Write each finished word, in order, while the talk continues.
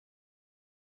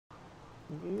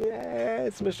Yeah,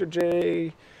 it's Mr.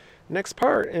 J. Next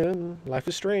part in Life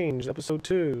is Strange, episode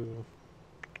 2.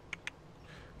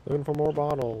 Looking for more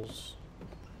bottles.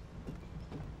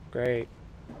 Great.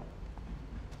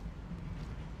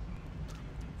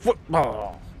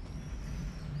 Football!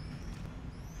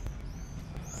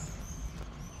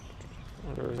 I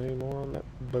wonder if there's any more on that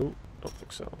boat. Don't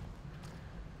think so.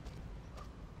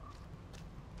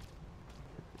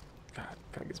 God,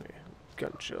 kind of gives me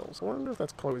gun chills. I wonder if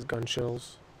that's Chloe's gun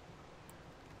chills.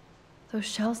 Those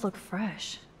shells look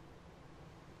fresh.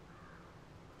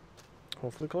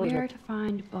 Hopefully Chloe's Where not... to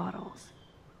find bottles?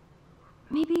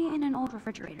 Maybe in an old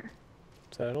refrigerator.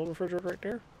 Is that an old refrigerator right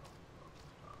there?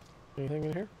 Anything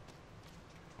in here?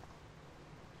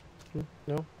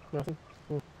 No? Nothing?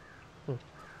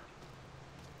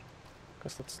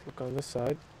 Guess let's look on this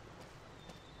side.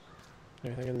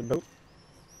 Anything in the boat?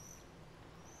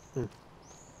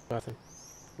 Nothing.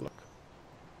 Look.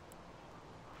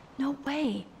 No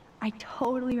way! I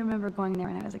totally remember going there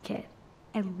when I was a kid.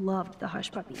 I loved the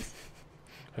Hush Puppies.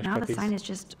 Hush Now Puppies. the sign is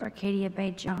just Arcadia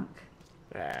Bay junk.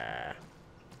 Ah.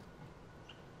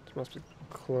 This must be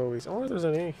Chloe's. I wonder if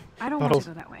there's any I don't bottles.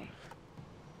 want to go that way.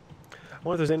 I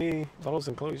wonder if there's any bottles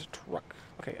in Chloe's truck.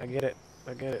 Okay, I get it.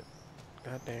 I get it.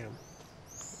 God damn.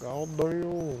 God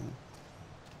damn.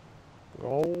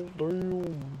 God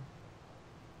damn.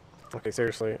 Okay,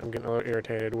 seriously, I'm getting a little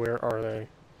irritated. Where are they?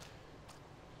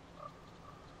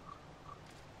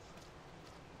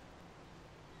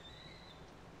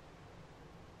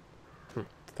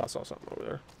 Thought I saw something over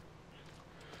there.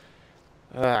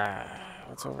 Ah,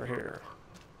 what's over here?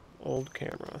 Old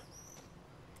camera.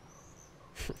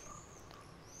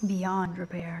 Beyond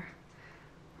repair.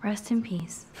 Rest in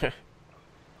peace.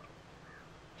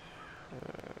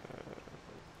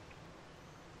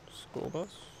 School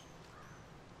bus?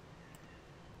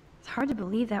 It's hard to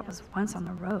believe that was once on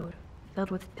the road,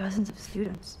 filled with dozens of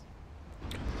students.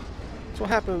 That's what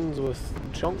happens with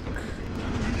junk.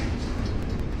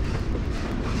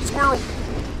 Squirrel!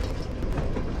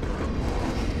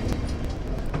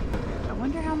 I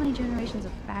wonder how many generations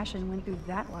of fashion went through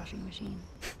that washing machine.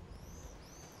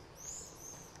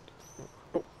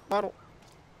 Oh, bottle.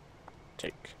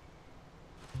 Take.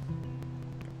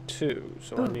 2,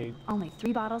 so I Boom. need Only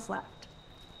 3 bottles left.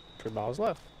 3 bottles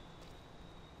left.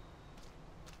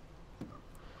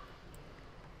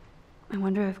 I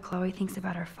wonder if Chloe thinks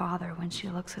about her father when she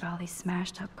looks at all these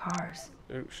smashed up cars.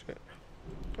 Oh shit.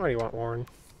 What do you want, Warren?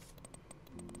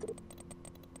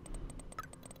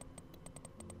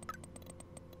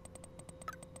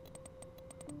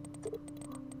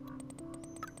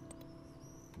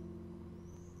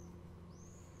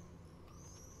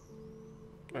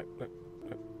 Right.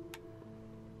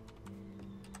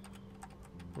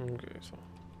 Okay, so.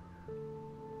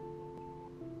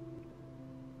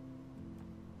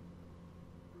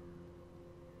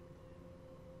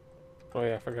 Oh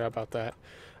yeah, I forgot about that.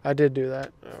 I did do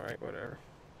that. Alright, whatever.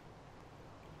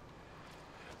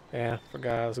 Yeah,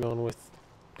 forgot I was going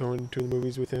to the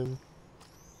movies with him.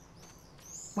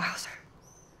 Wowzer.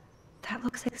 That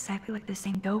looks exactly like the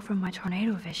same doe from my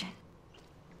tornado vision.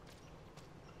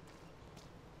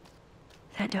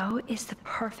 That doe is the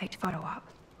perfect photo op.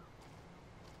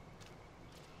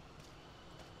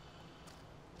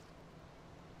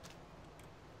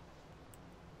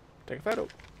 Take a photo.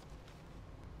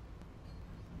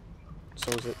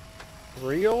 So is it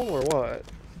real or what?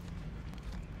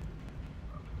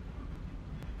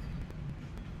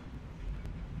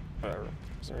 Whatever.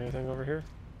 Is there anything over here?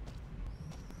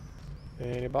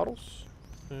 Any bottles?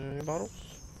 Any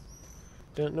bottles?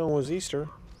 Didn't know it was Easter.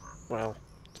 Well,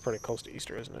 it's pretty close to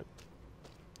Easter, isn't it?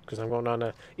 Because I'm going on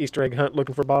a Easter egg hunt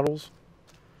looking for bottles.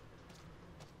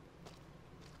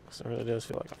 Because it really does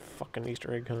feel like a fucking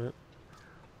Easter egg hunt.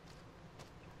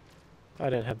 I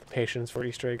didn't have the patience for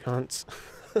Easter egg hunts.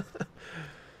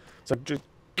 So just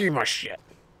give me my shit.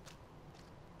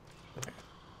 Okay.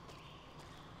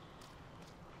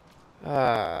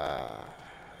 I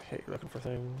hate looking for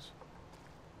things.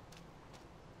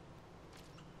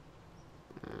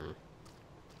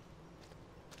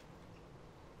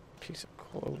 Piece of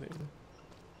clothing.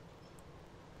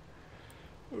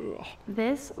 Ugh.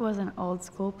 This was an old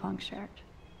school punk shirt.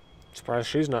 Surprised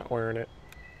she's not wearing it.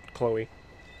 Chloe.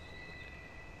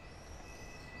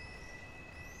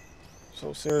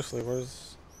 So seriously,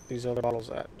 where's these other bottles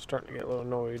at? I'm starting to get a little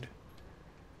annoyed.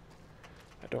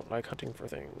 I don't like hunting for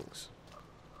things.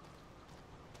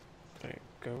 Can I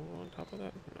go on top of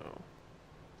that? No.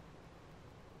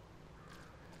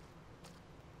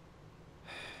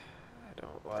 I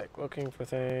don't like looking for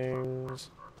things.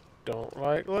 Don't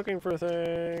like looking for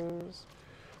things.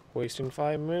 Wasting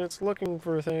 5 minutes looking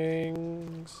for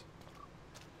things.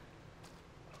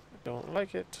 I don't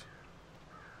like it.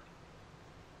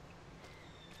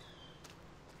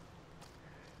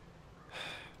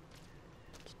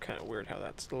 It's kind of weird how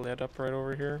that's lit up right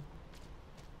over here.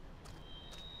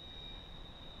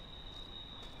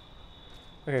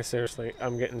 Okay, seriously,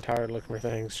 I'm getting tired looking for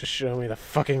things. Just show me the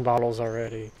fucking bottles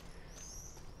already.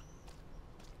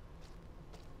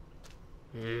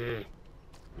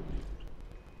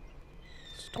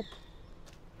 Stop.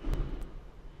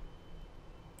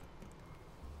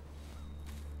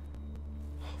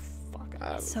 Oh, fuck.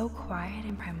 It's so quiet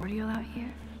and primordial out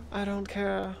here. I don't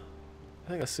care. I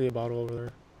think I see a bottle over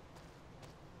there.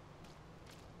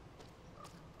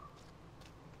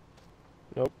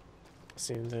 Nope.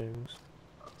 Seeing things.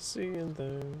 Seeing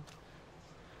things.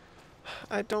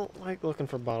 I don't like looking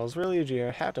for bottles. Really, do you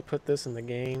have to put this in the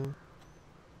game?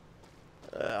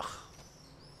 Ugh.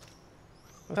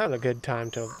 I was having a good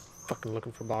time till fucking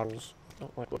looking for bottles. I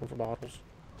don't like looking for bottles.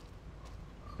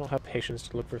 I don't have patience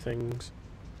to look for things.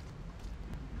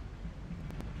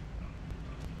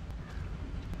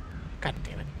 God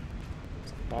damn it.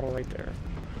 There's a bottle right there.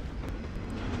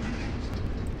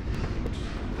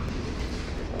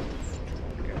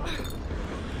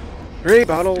 Great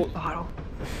bottle. Bottle.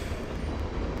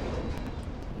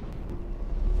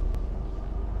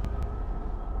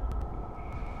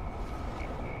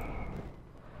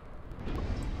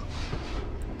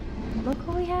 Look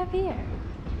what we have here.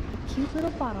 A cute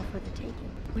little bottle for the taking.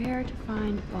 Where to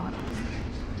find bottles?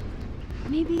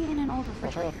 Maybe in an old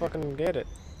I'll try to refrigerator. fucking get it.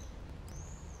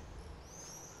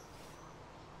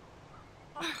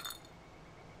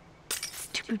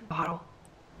 Stupid bottle.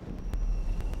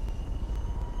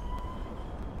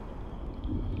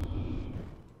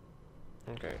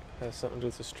 Okay, has something to do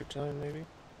with the strict time, maybe?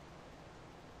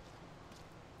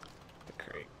 The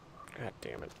crate. God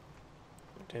damn it.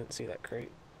 I didn't see that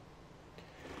crate.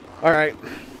 Alright.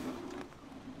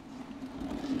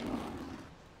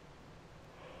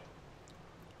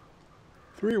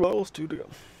 Three bottles, 2 to go.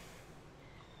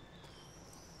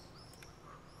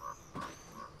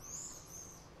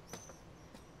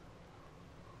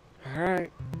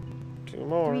 Alright. 2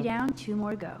 more. 3 down, 2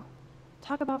 more to go.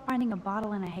 Talk about finding a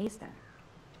bottle in a haystack.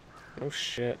 Oh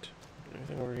shit.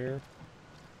 Anything over here?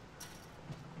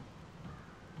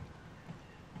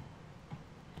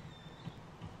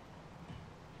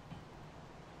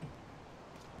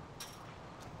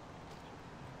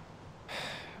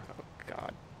 Oh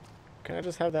god. Can I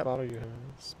just have that bottle you have?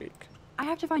 Speak. I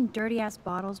have to find dirty-ass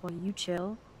bottles while you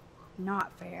chill?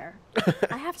 Not fair.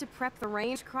 I have to prep the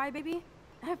range, crybaby.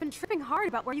 I've been tripping hard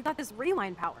about where you got this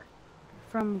rewind power.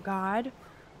 From God?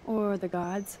 Or the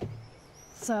gods?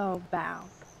 So, bow.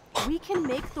 We can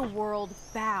make the world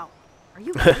bow. Are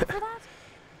you ready for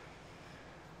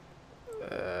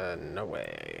that? No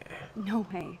way. No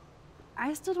way.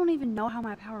 I still don't even know how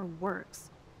my power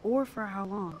works. Or for how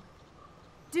long.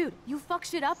 Dude, you fuck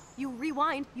shit up, you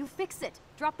rewind, you fix it.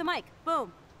 Drop the mic.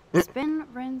 Boom. Spin,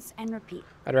 rinse, and repeat.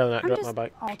 I'd rather not I'm drop just my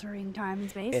bike. altering time and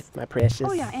space. It's my precious.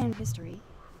 Oh yeah, and history.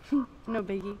 No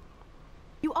biggie.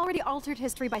 You already altered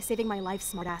history by saving my life,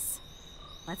 smartass.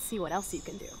 Let's see what else you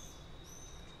can do.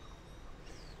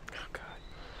 Oh god.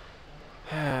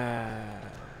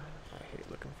 I hate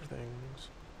looking for things.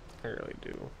 I really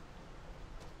do.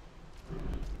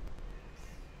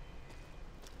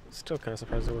 Still kind of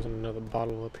surprised there wasn't another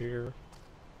bottle up here.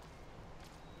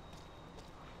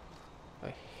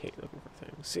 I hate looking for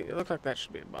things. See, it looks like that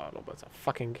should be a bottle, but it's a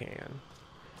fucking can.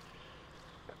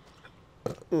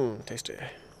 Tasty.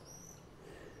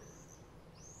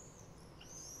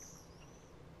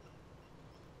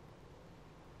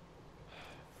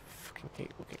 Fucking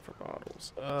hate looking for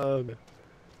bottles. Ugh.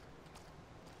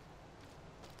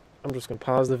 I'm just gonna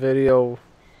pause the video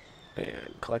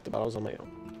and collect the bottles on my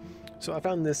own. So I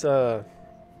found this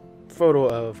photo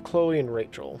of Chloe and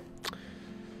Rachel.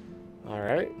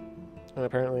 Alright. And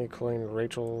apparently Chloe and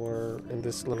Rachel are in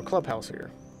this little clubhouse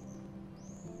here.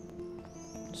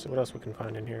 Let's see what else we can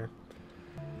find in here.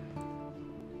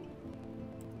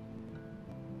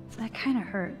 That kind of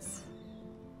hurts.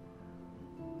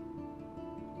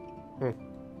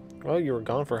 Well, you were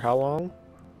gone for how long?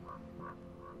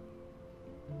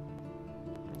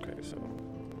 Okay, so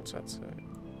what's that say?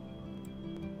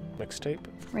 Mixtape?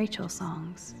 Rachel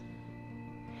songs.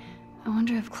 I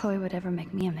wonder if Chloe would ever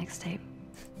make me a mixtape.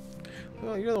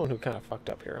 Well, you're the one who kind of fucked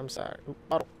up here. I'm sorry. Ooh,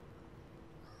 bottle.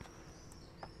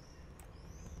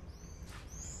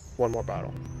 One more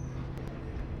bottle.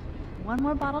 One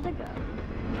more bottle to go.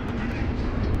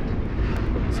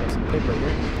 So some paper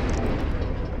here.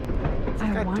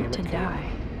 I God want damn to it, Kate.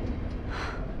 die.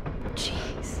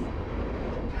 Jeez.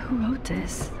 Who wrote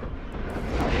this?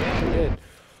 Good.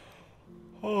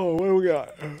 Oh, what do we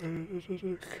got? Kate.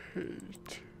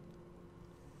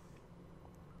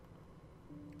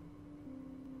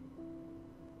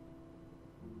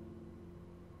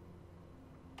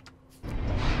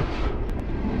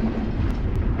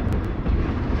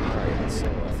 Alright, so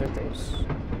I think that was...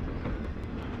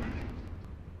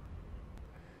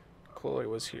 Chloe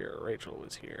was here, Rachel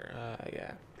was here,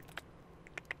 yeah.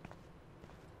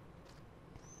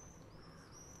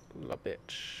 La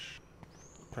bitch.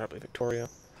 Probably Victoria.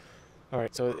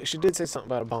 Alright, so she did say something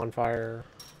about a bonfire.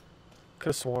 Could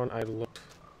have sworn I looked.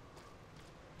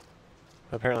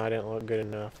 Apparently I didn't look good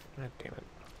enough. God damn it.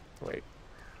 Wait.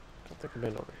 I don't think I've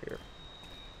been over here.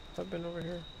 Have I been over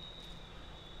here?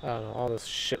 I don't know, all this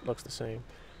shit looks the same.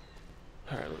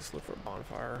 Alright, let's look for a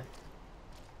bonfire.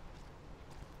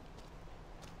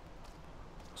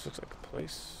 This looks like a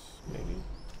place, maybe.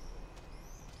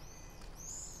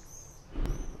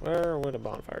 Where would a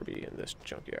bonfire be in this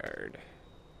junkyard?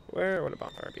 Where would a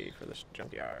bonfire be for this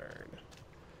junkyard?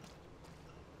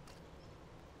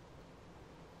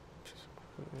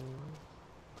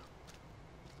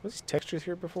 Was these textures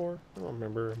here before? I don't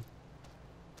remember.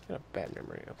 I got a bad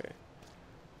memory. Okay.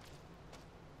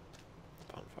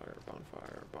 Bonfire,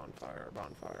 bonfire, bonfire,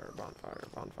 bonfire, bonfire,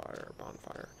 bonfire,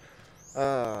 bonfire.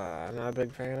 I'm not a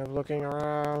big fan of looking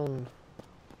around.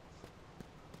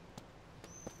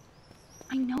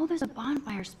 I know there's a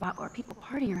bonfire spot where people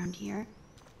party around here.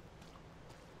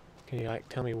 Can you, like,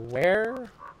 tell me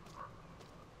where?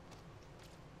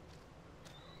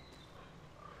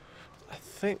 I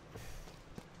think...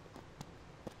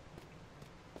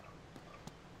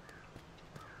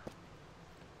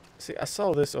 See, I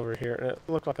saw this over here, and it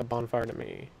looked like a bonfire to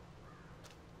me.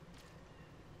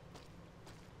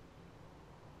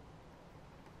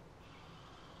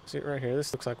 See, right here,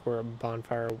 this looks like where a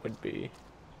bonfire would be.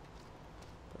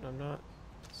 But I'm not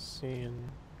seeing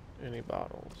any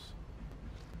bottles.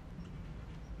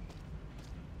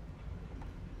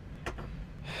 God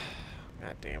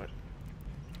damn it.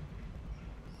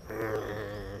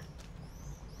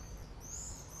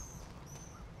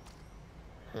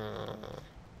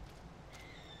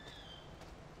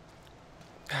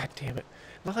 God damn it.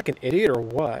 Am I like an idiot or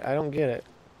what? I don't get it.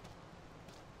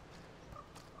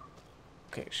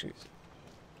 Okay, she's...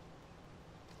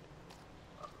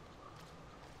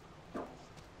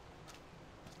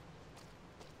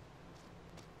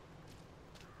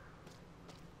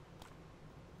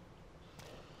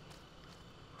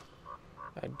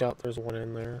 I doubt there's one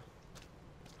in there.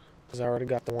 Because I already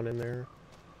got the one in there.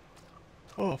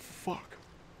 Oh, fuck.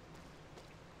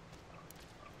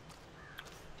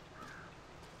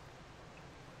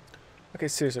 Okay,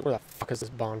 seriously, where the fuck is this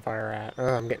bonfire at?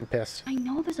 I'm getting pissed. I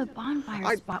know there's a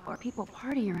bonfire spot where people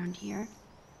party around here.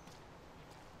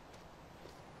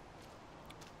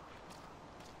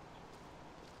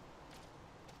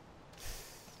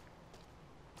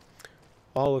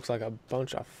 All looks like a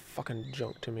bunch of fucking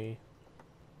junk to me.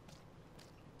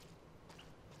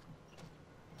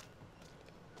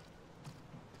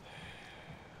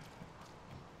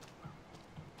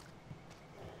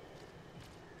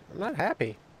 I'm not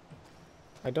happy.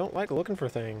 I don't like looking for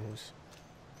things.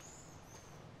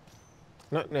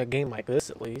 Not in a game like this,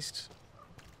 at least.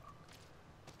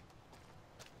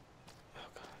 Oh,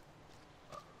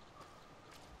 God.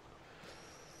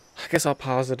 I guess I'll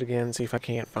pause it again and see if I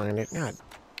can't find it. God.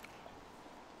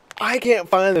 I can't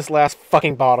find this last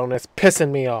fucking bottle, and it's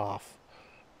pissing me off.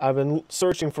 I've been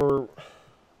searching for...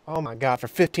 Oh, my God, for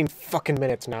 15 fucking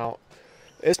minutes now.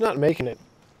 It's not making it.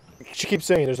 She keeps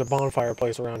saying there's a bonfire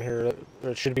place around here, or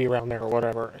it should be around there, or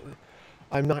whatever.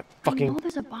 I'm not fucking... I know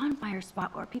there's a bonfire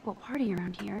spot where people party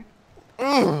around here.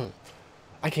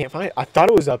 I can't find it. I thought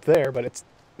it was up there, but it's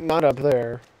not up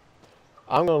there.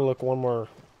 I'm gonna look one more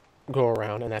go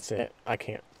around, and that's it. I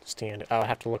can't stand it. I'll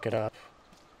have to look it up.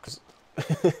 Because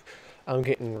I'm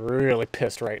getting really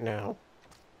pissed right now.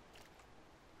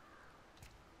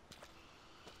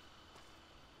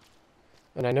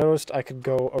 And I noticed I could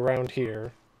go around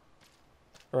here.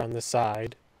 Around this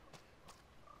side.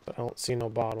 But I don't see no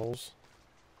bottles.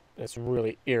 It's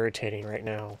really irritating right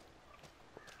now.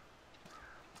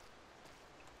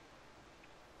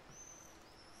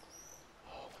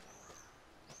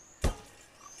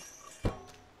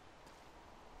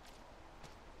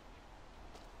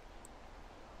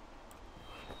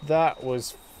 That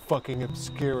was fucking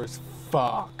obscure as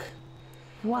fuck.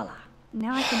 Voila.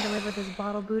 Now I can deliver this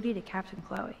bottle booty to Captain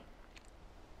Chloe.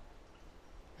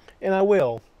 And I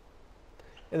will.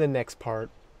 In the next part.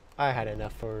 I had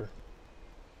enough for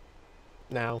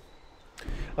now.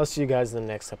 I'll see you guys in the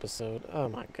next episode. Oh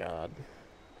my God.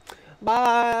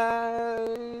 Bye.